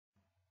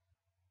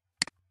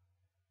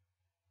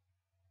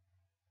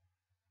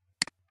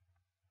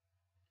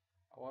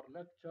Our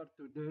lecture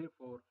today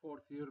for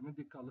fourth-year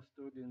medical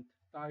student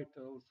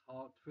titles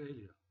Heart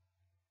Failure.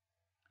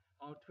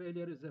 Heart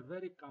failure is a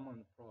very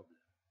common problem.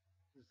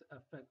 It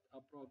affects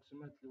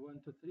approximately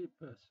 1 to 3%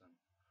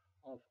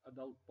 of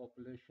adult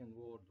population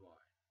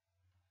worldwide.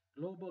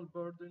 Global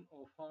burden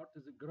of heart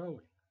is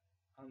growing,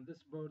 and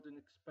this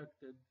burden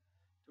expected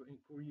to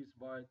increase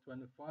by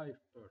 25%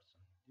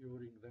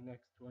 during the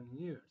next 20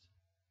 years.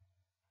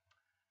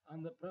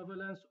 And the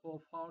prevalence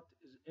of heart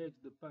is age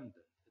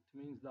dependent. It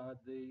means that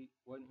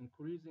when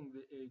increasing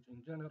the age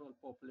in general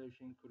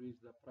population, increase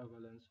the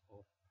prevalence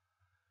of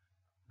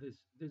this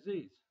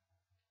disease.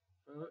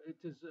 So it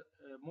is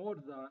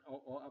more than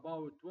or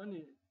about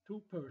 22%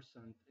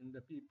 in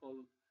the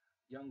people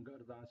younger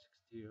than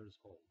 60 years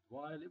old,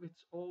 while if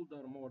it's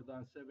older, more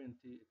than 70,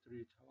 it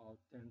reaches about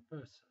 10%.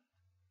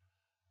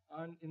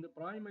 And in the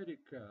primary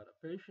care, a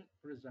patient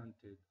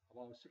presented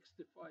about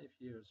 65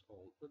 years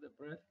old with a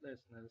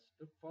breathlessness.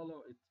 If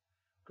follow it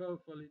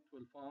carefully, it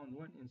will find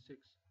 1 in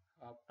 6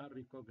 have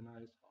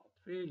unrecognized heart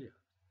failure.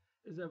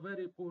 It's a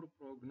very poor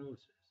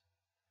prognosis.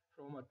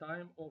 From a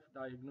time of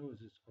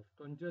diagnosis of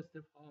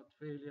congestive heart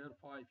failure,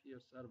 5-year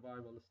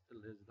survival is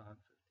still less than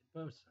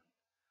 50%.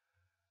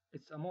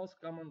 It's a most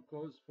common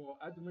cause for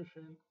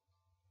admission,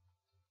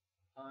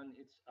 and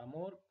it's a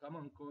more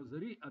common cause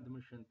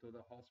readmission to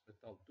the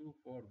hospital too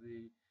for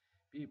the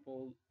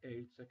people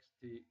aged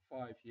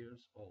 65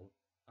 years old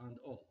and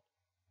old.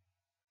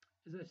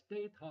 The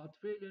state heart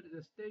failure is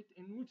a state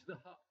in which the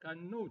heart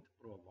cannot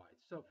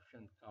provide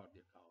sufficient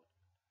cardiac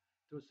output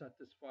to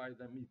satisfy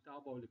the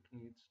metabolic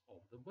needs of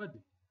the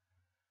body.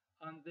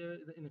 And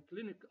in a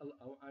clinical,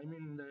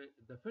 the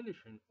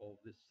definition of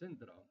this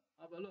syndrome,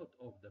 have a lot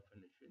of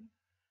definition.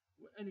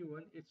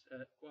 Anyone, it's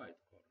quite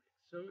correct.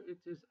 So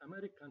it is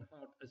American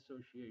Heart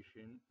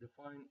Association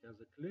defined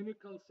as a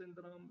clinical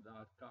syndrome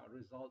that can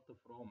result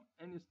from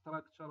any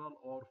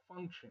structural or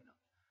functional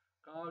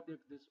cardiac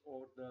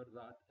disorder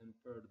that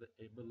impair the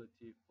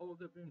ability of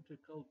the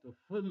ventricle to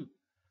fill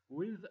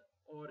with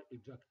or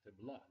eject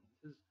blood.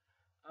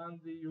 And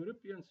the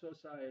European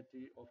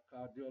Society of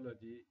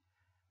Cardiology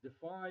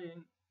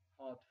define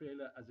heart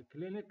failure as a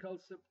clinical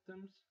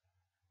symptoms,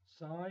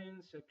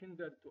 signs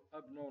secondary to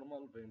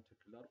abnormal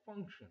ventricular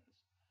functions.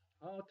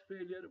 Heart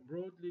failure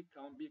broadly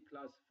can be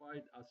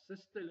classified as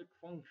systolic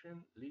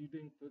function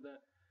leading to the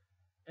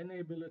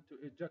inability to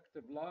eject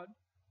blood,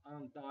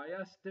 and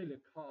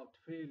diastolic heart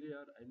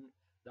failure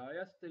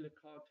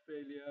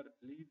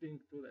leading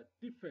to the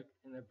defect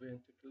in a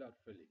ventricular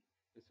filling.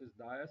 This is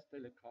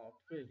diastolic heart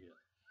failure.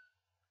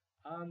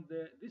 And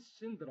this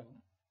syndrome,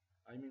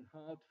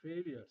 heart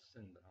failure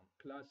syndrome,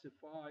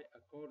 classify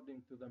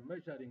according to the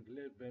measuring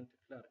left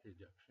ventricular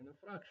ejection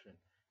fraction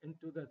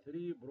into the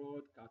 3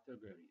 broad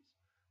categories.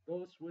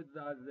 Those with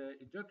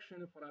the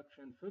ejection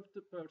fraction 50%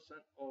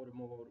 or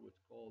more, which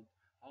is called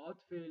heart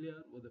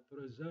failure with a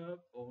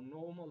preserved or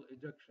normal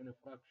ejection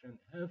fraction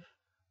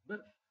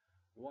HFpEF,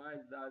 while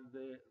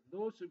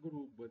those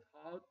group with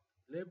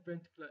left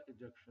ventricular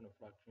ejection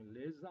fraction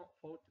less than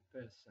 40%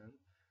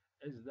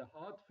 is the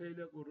heart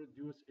failure with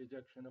reduced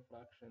ejection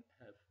fraction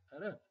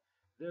HFrEF.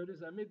 There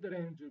is a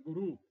mid-range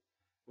group,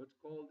 what's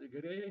called the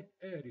gray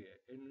area,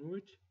 in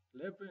which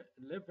left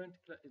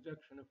ventricular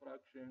ejection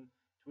fraction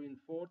between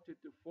 40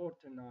 to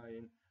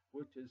 49,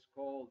 which is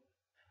called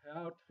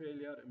heart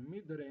failure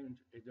mid-range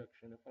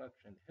ejection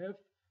fraction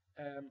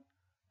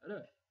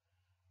HFmREF.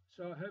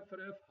 So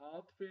HFrEF,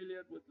 heart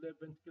failure with left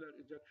ventricular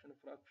ejection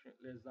fraction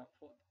less than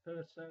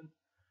 40%.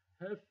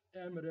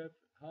 HFmREF,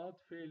 heart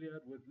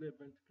failure with left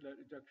ventricular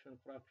ejection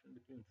fraction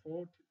between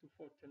 40 to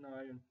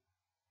 49,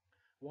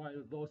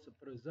 while those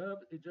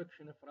preserved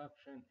ejection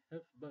fraction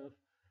HFpEF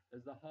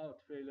is the heart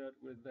failure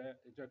with the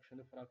ejection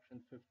fraction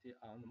 50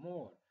 and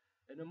more.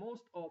 In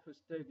most of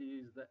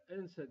studies, the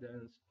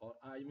incidence,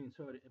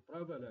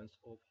 prevalence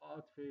of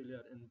heart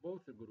failure in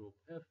both group,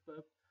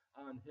 HFpEF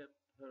and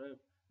HFrEF,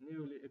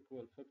 nearly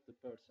equal 50%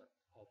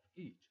 of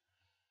each.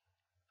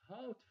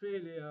 Heart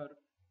failure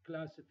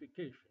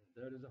classification.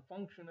 There is a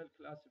functional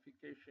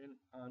classification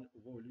and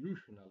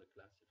evolutional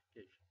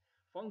classification.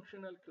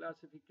 Functional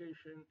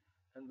classification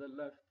on the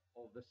left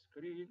of the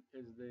screen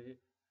is the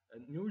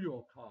New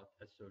York Heart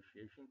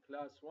Association,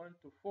 class 1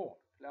 to 4.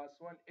 Class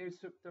 1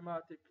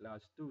 asymptomatic,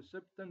 class 2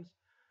 symptoms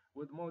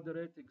with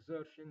moderate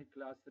exertion,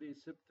 class 3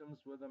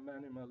 symptoms with a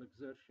minimal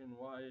exertion,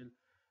 while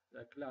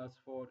class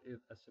 4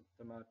 is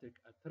asymptomatic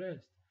at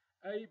rest.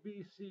 A,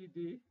 B, C,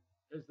 D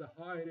is the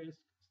high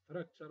risk,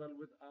 structural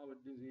without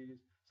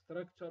disease,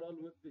 structural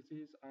with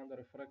disease, and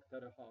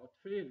refractory heart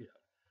failure.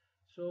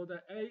 So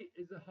the A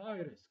is a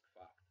high risk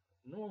factor,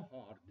 no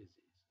heart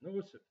disease,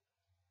 no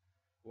symptoms,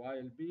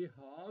 while B,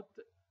 heart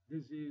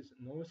disease,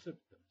 no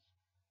symptoms,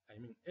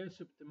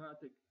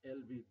 asymptomatic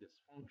LV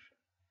dysfunction,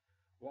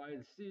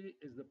 while C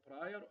is the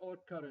prior or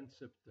current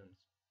symptoms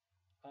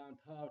and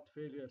heart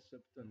failure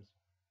symptoms,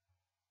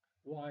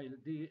 while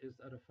D is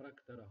a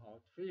refractory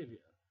heart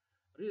failure.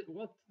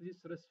 What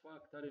this risk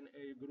factor in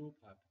A group?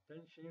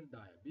 Hypertension,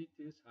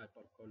 diabetes,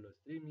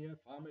 hypercholesteremia,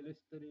 family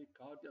history,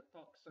 cardiac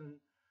toxin,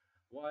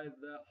 while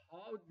the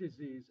heart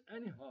disease,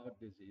 any heart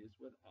disease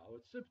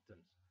without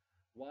symptoms.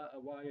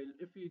 While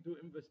if you do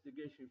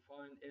investigation,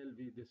 find LV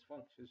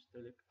dysfunction,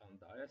 systolic and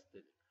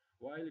diastolic.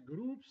 While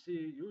group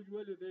C,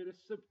 usually there is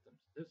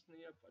symptoms,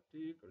 dyspnea,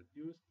 fatigue,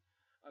 reduced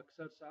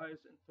exercise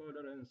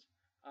intolerance,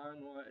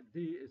 and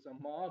D is a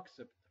marked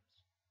symptoms,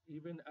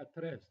 even at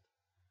rest,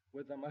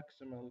 with a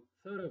maximal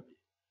therapy.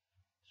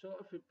 So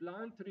if you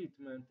plan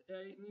treatment,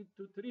 A, need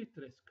to treat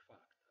risk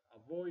factor,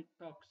 avoid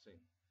toxin,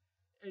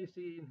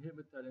 AC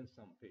inhibitor in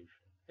some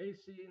patients,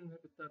 AC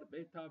inhibitor,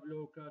 beta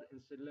blocker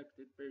in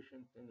selected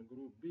patients in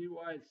group B,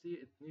 while C,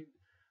 it needs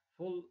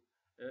full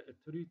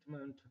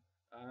treatment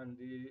and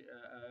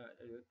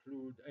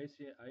include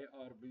AC,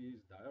 ARBs,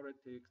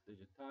 diuretics,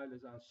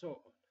 digitalis, and so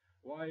on.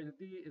 While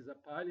D is a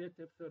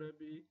palliative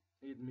therapy,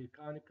 need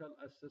mechanical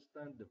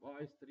assistance,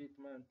 device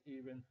treatment,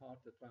 even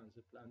heart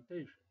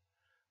transplantation.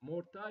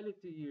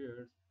 Mortality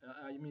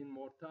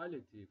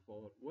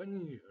for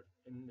 1 year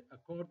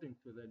according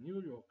to the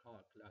New York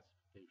Heart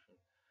classification.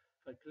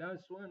 For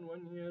class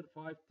 1 year,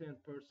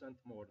 5-10%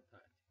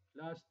 mortality.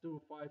 Class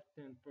 2,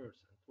 5-10%,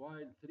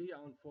 while 3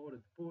 and 4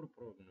 is poor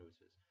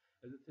prognosis.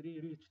 The 3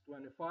 reach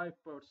 25%,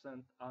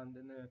 and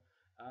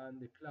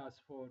the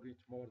class 4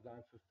 reach more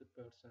than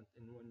 50%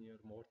 in 1 year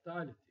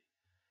mortality.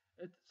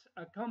 It's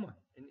a common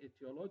in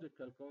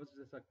etiological causes,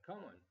 it's a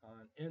common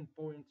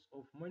endpoints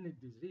of many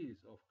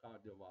diseases of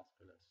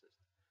cardiovascular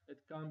system. It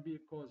can be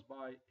caused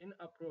by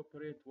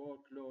inappropriate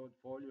workload,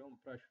 volume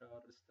pressure,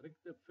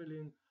 restrictive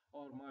filling,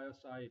 or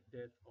myocyte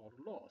death or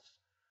loss.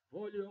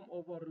 Volume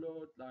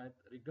overload like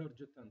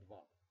regurgitant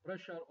valve.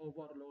 Pressure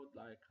overload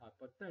like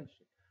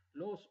hypertension.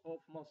 Loss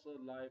of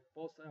muscle like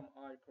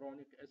post-MI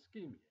chronic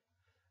ischemia.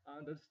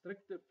 And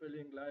restrictive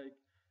filling like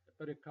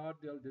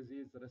pericardial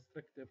disease,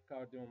 restrictive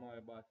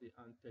cardiomyopathy,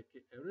 and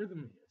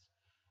tachyarrhythmias.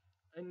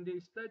 In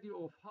the study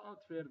of heart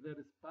failure, there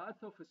is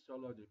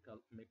pathophysiological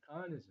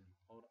mechanism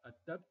or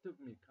adaptive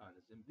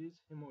mechanism. These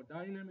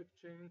hemodynamic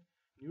change,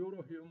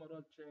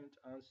 neurohumoral change,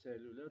 and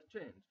cellular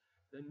change.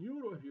 The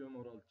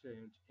neurohumoral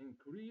change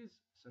increase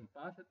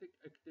sympathetic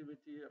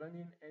activity,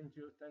 renin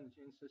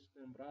angiotensin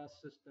system, RAS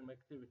system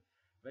activity,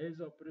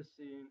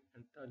 vasopressin,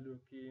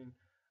 interleukin,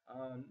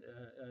 and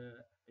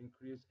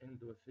increase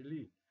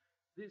endothelium.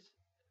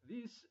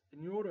 These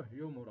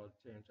neurohumoral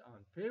change are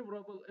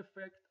favorable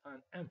effect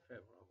and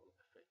unfavorable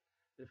effect.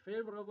 The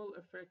favorable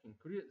effect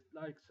increase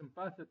like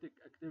sympathetic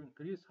activity,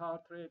 increase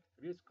heart rate,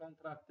 increase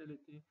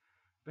contractility,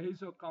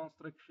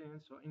 vasoconstriction,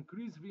 so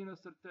increase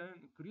venous return,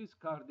 increase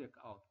cardiac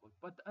output.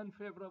 But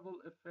unfavorable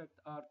effect,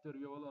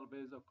 arteriolar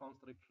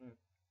vasoconstriction,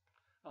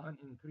 and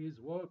increase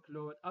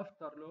workload,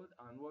 afterload,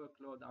 and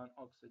workload and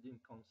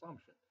oxygen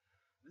consumption.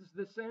 This is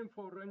the same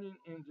for renin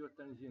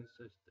angiotensin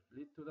system,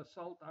 lead to the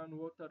salt and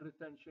water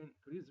retention,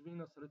 increase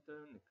venous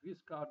return,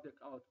 increase cardiac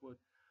output,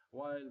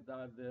 while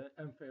the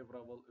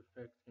unfavorable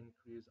effect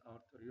increase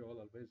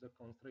arteriolar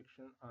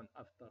vasoconstriction and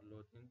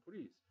afterload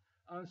increase,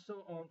 and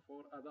so on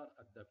for other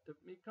adaptive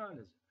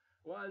mechanisms.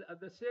 While at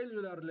the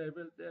cellular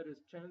level, there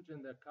is change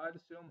in the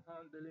calcium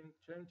handling,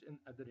 change in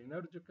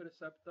adrenergic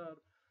receptor,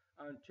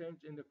 and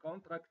change in the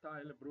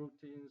contractile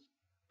proteins,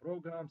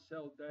 programmed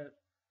cell death,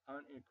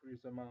 and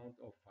increased amount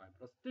of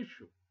fibrous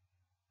tissue.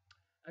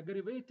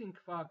 Aggravating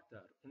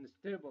factor in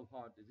stable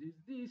heart disease,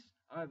 these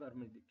either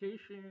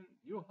medication,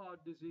 new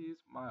heart disease,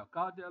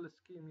 myocardial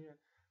ischemia,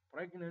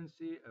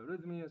 pregnancy,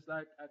 arrhythmias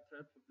like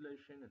atrial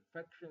fibrillation,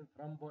 infection,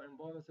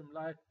 thromboembolism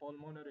like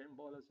pulmonary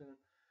embolism,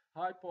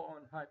 hypo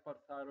and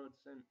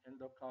hyperthyroidism,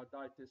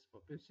 endocarditis,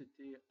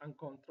 obesity,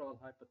 uncontrolled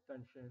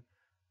hypertension,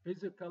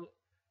 physical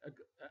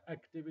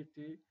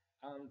activity,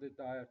 and the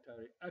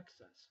dietary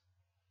excess.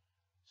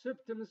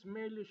 Symptoms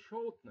mainly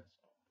shortness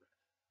of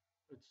breath.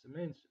 It's the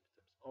main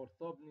symptoms.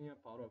 Orthopnea,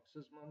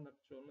 paroxysmal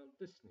nocturnal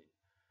dyspnea.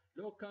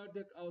 Low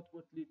cardiac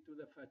output lead to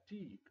the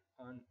fatigue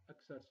and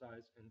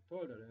exercise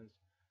intolerance,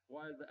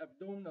 while the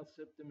abdominal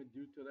symptom is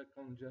due to the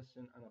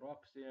congestion,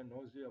 anorexia,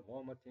 nausea,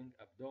 vomiting,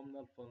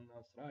 abdominal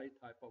fullness, right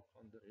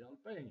hypochondrial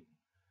pain.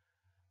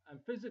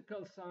 And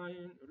physical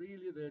sign,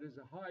 really there is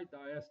a high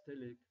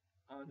diastolic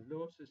and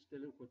low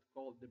systolic, what's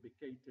called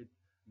debicated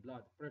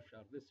blood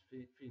pressure, this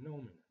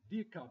phenomenon,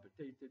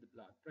 decapitated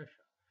blood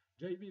pressure.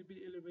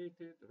 JVB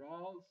elevated,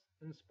 RALS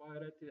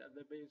inspiratory at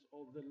the base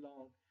of the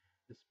lung,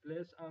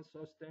 displaced and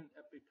sustained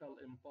apical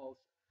impulse.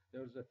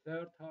 There's a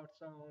third heart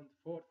sound,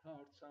 fourth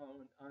heart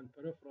sound, and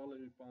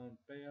peripherally bound,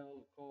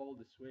 pale,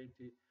 cold,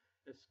 sweaty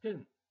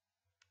skin.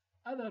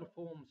 Other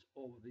forms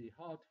of the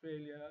heart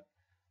failure,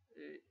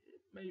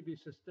 maybe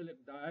systolic,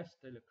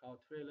 diastolic heart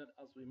failure,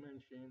 as we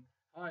mentioned,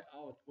 high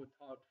output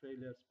heart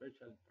failure,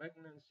 especially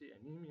pregnancy,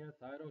 anemia,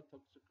 thyroid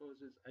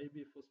toxicosis,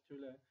 AV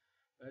fistula,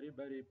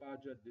 beriberi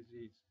Paget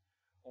disease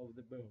of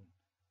the bone.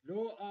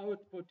 Low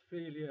output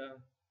failure,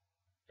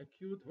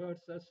 acute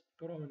versus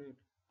chronic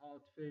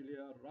heart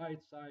failure, right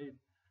side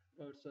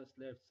versus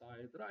left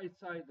side. Right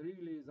side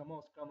really is the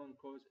most common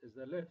cause is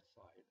the left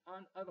side,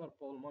 and other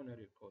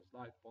pulmonary cause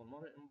like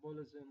pulmonary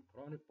embolism,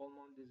 chronic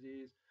pulmonary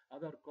disease,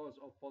 other cause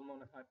of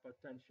pulmonary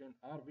hypertension,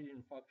 RV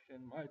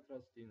infection,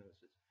 mitral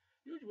stenosis.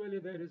 Usually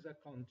there is a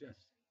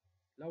congestion.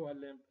 lower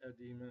limb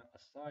edema,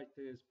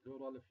 ascites,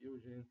 pleural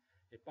effusion,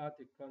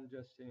 hepatic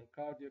congestion,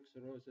 cardiac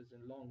cirrhosis,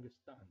 and long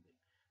standing.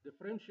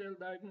 Differential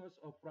diagnosis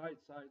of right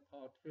side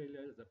heart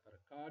failure is a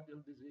pericardial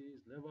disease,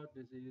 liver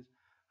disease,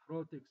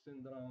 nephrotic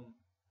syndrome,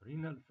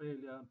 renal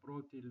failure,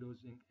 protein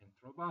losing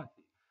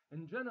enteropathy.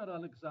 In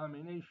general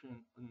examination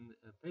in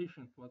a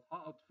patient with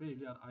heart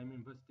failure, I'm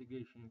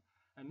investigation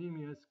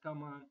anemia is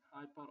common,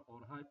 hyper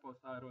or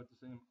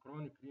hypothyroidism,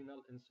 chronic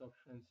renal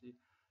insufficiency,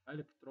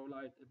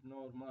 electrolyte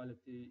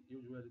abnormality,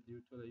 usually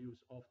due to the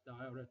use of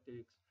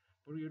diuretics,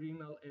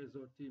 prerenal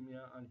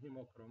azotemia, and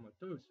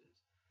hemochromatosis.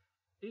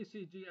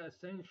 ECG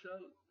essential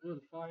will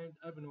find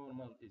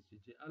abnormal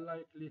ECG,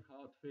 unlikely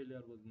heart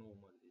failure with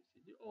normal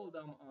ECG, old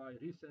MI,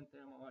 recent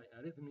MI,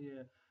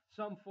 arrhythmia,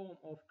 some form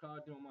of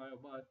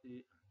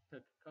cardiomyopathy,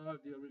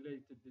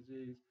 tachycardia-related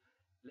disease,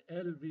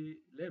 LV,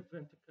 left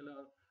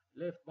ventricular,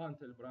 left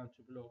bundle branch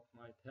block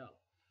might help.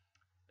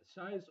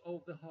 Size of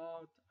the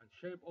heart and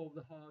shape of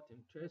the heart in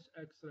chest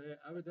X-ray,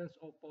 evidence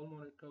of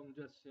pulmonary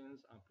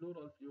congestions and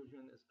pleural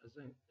effusion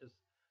is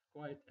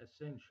quite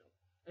essential.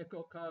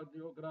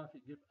 Echocardiography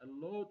gives a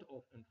lot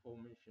of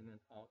information in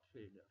heart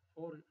failure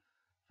for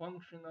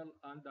functional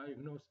and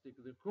diagnostic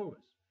the cause.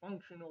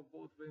 Function of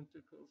both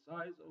ventricles,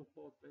 size of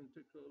both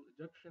ventricles,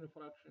 ejection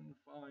fraction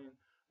fine,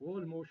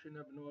 wall motion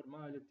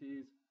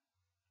abnormalities,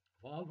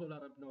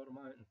 valvular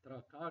abnormality,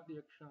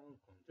 intracardiac shunt,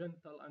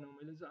 congenital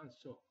anomalies, and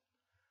so on.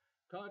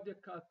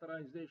 Cardiac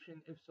catheterization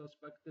if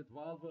suspected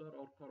valvular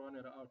or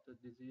coronary artery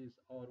disease,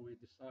 or we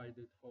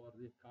decided for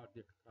the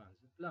cardiac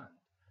transplant.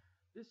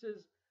 This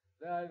is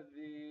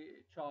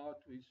the chart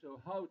we saw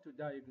how to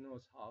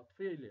diagnose heart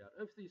failure.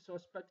 If the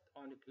suspect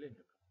on a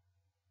clinical,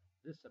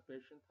 this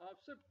patient have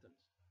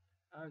symptoms,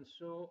 and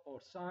so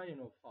or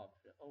sign of heart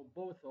failure, or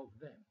both of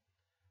them.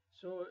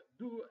 So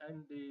do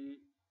in the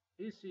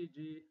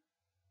ECG,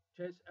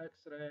 chest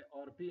X-ray,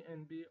 or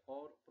BNB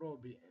or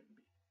pro-BNB.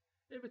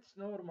 If it's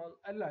normal,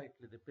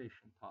 unlikely the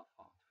patient have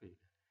heart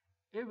failure.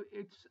 If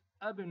it's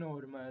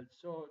abnormal,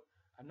 so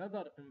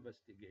another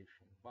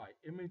investigation by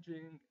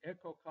imaging,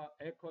 echo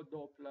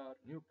Doppler,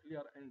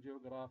 nuclear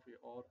angiography,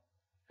 or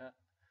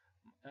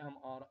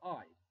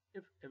MRI,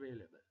 if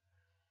available.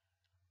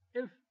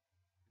 If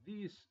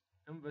these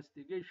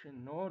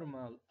investigation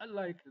normal,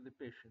 unlikely the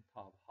patient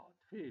have heart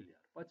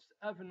failure, but it's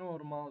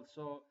abnormal,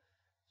 so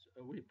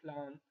we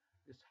plan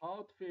this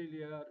heart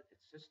failure,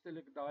 it's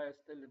systolic,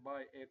 diastolic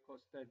by echo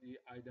study,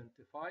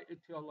 identify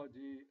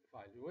etiology,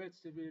 evaluate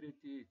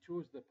severity,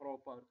 choose the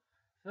proper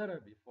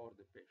therapy for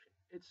the patient.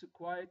 It's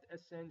quite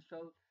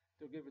essential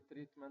to give a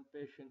treatment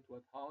patient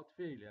with heart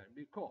failure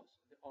because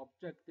the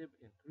objective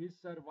increase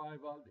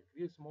survival,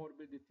 decrease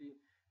morbidity,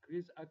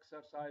 increase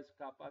exercise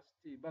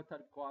capacity, better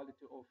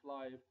quality of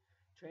life,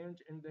 change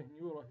in the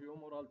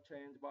neurohumoral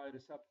change by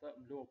receptor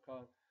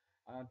blocker,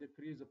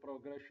 decrease the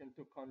progression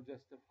to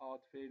congestive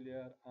heart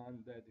failure,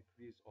 and the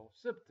decrease of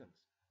symptoms.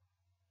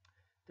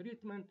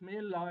 Treatment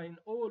mainline,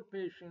 all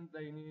patients,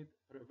 they need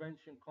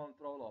prevention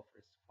control of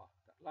risk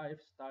factor,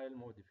 lifestyle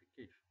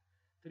modification,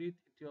 treat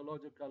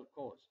etiological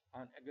cause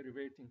and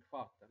aggravating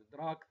factor,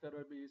 drug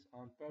therapies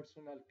and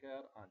personal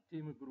care and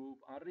team group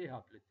and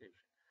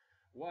rehabilitation.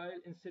 While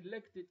in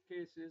selected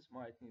cases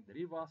might need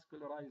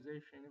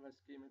revascularization of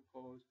ischemic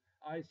cause,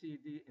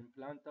 ICD,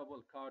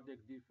 implantable cardiac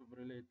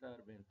defibrillator,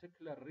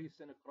 ventricular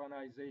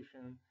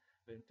resynchronization,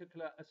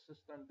 ventricular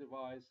assistant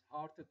device,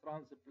 heart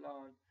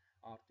transplant,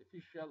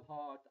 artificial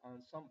heart,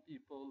 and some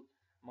people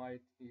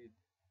might need,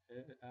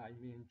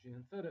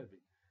 gene therapy.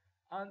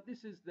 And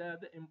this is the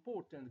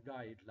important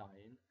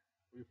guideline.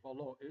 We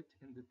follow it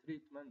in the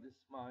treatment, this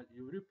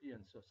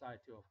European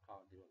Society of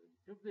Cardiology.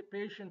 If the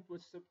patient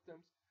with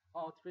symptoms,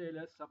 heart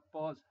failure,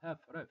 suppose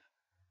HFrEF,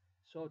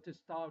 so to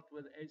start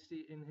with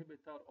AC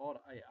inhibitor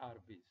or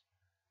IRBs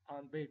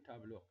and beta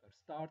blocker,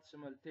 start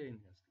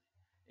simultaneously,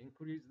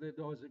 increase the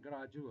dose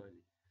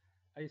gradually.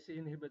 AC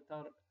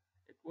inhibitor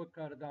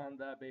quicker than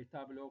the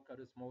beta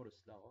blocker is more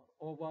slower,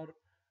 over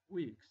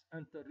weeks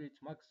until reach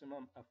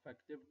maximum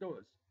effective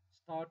dose.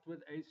 Start with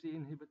AC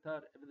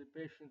inhibitor if the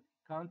patient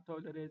can't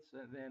tolerate,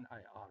 then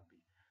IRB.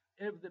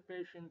 If the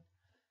patient,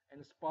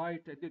 in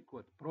spite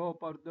adequate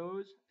proper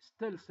dose,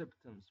 still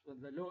symptoms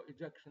with the low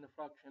ejection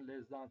fraction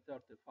less than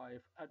 35,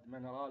 add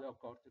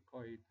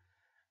mineralocorticoid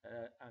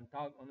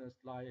antagonist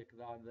like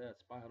the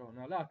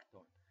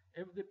spironolactone.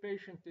 If the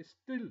patient is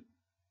still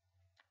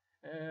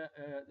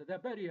the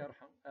barrier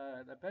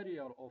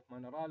of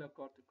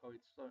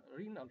mineralocorticoids,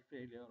 renal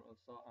failure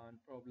also, and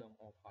problem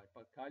of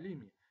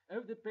hyperkalemia.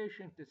 If the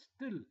patient is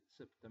still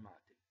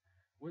symptomatic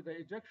with the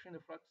ejection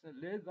fraction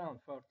less than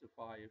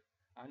 35,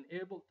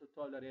 unable to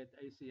tolerate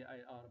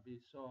ACIRB,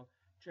 so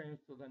change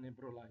to the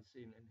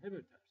neprilysin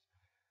inhibitors.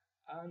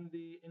 And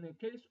in a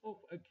case of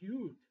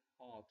acute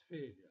heart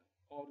failure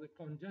or the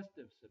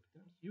congestive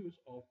symptoms, use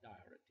of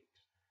diuretics.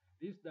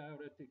 These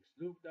diuretics,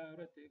 loop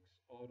diuretics,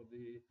 or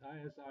the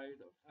thiazide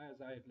or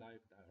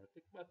thiazide-like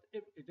diuretic, but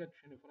if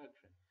ejection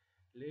fraction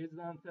less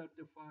than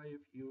 35,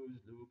 use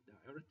loop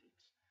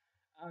diuretics.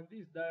 And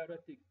these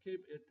diuretics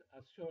keep it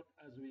as short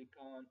as we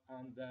can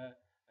and the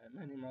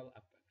minimal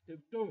effect.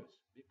 effective dose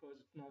because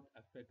it not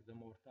affect the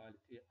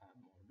mortality and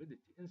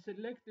morbidity. In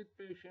selected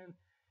patient,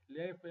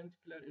 left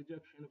ventricular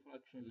ejection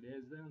fraction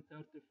less than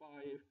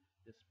 35,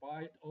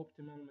 despite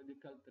optimal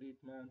medical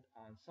treatment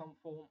and some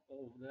form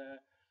of the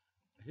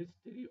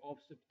history of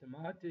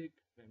symptomatic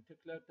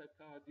ventricular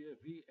tachycardia,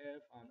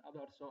 VF, and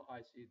other, so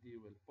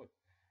ICD will put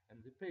in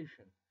the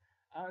patient.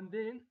 And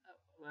then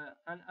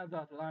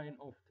another line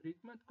of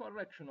treatment,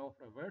 correction of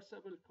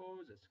reversible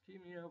cause,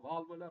 ischemia,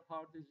 valvular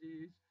heart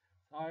disease,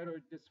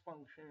 thyroid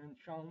dysfunction,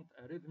 shunt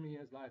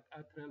arrhythmias like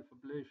atrial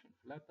fibrillation,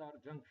 flutter,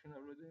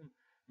 junctional rhythm,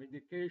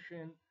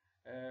 medication,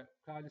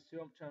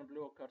 calcium channel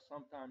blocker,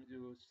 sometimes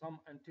use some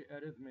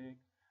antiarrhythmic,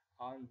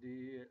 and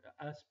the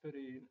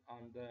aspirin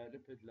and the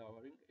lipid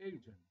lowering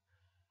agent.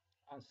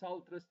 And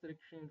salt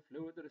restriction,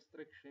 fluid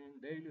restriction,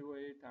 daily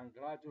weight, and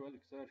gradual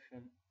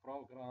exertion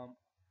program.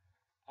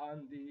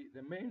 And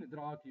the main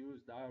drug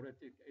used,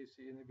 diuretic, ACE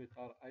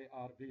inhibitor,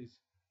 IRBs,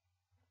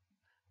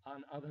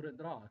 and other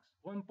drugs.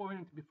 One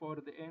point before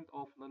the end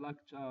of the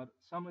lecture,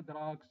 some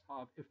drugs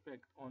have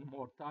effect on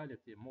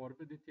mortality,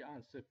 morbidity,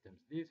 and symptoms.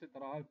 These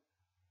drugs,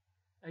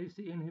 ACE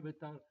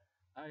inhibitor,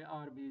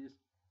 IRBs,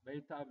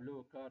 beta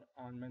blocker,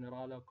 and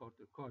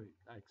mineralocorticoid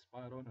like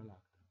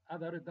spironolactone.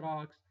 Other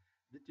drugs,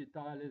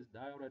 digitalis,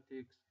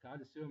 diuretics,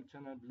 calcium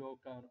channel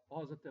blocker,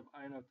 positive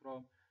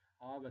inotrope,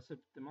 have a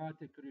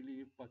symptomatic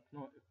relief but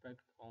no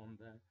effect on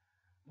the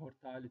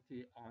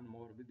mortality and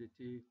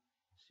morbidity.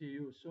 See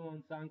you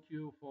soon. Thank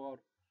you for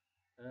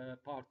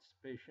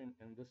participation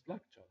in this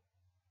lecture.